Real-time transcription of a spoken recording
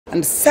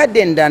and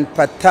saddened and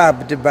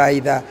perturbed by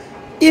the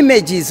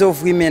images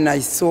of women I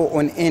saw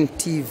on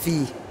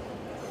NTV.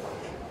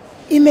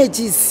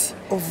 Images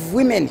of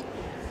women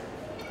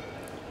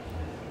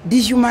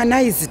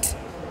dehumanized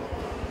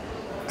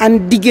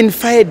and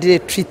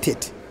dignifiedly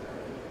treated.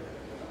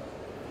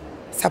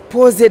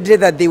 Supposedly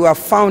that they were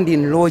found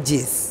in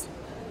lodges.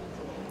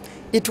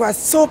 It was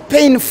so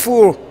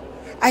painful.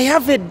 I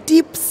have a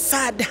deep,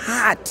 sad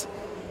heart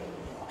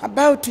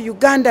about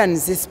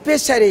Ugandans,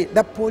 especially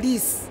the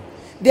police.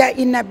 Their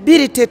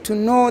inability to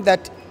know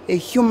that a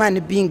human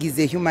being is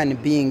a human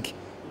being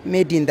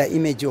made in the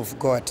image of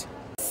God.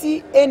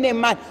 See any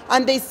man,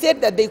 and they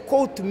said that they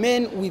caught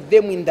men with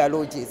them in the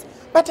lodges.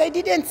 But I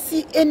didn't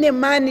see any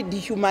man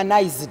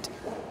dehumanized.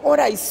 All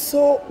I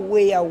saw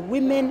were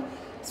women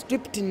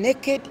stripped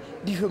naked,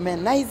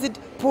 dehumanized,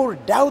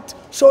 pulled out,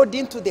 showed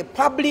into the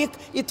public.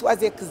 It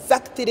was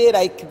exactly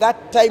like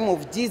that time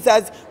of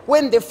Jesus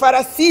when the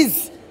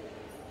Pharisees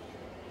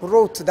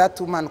wrote that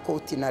woman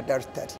caught in adultery.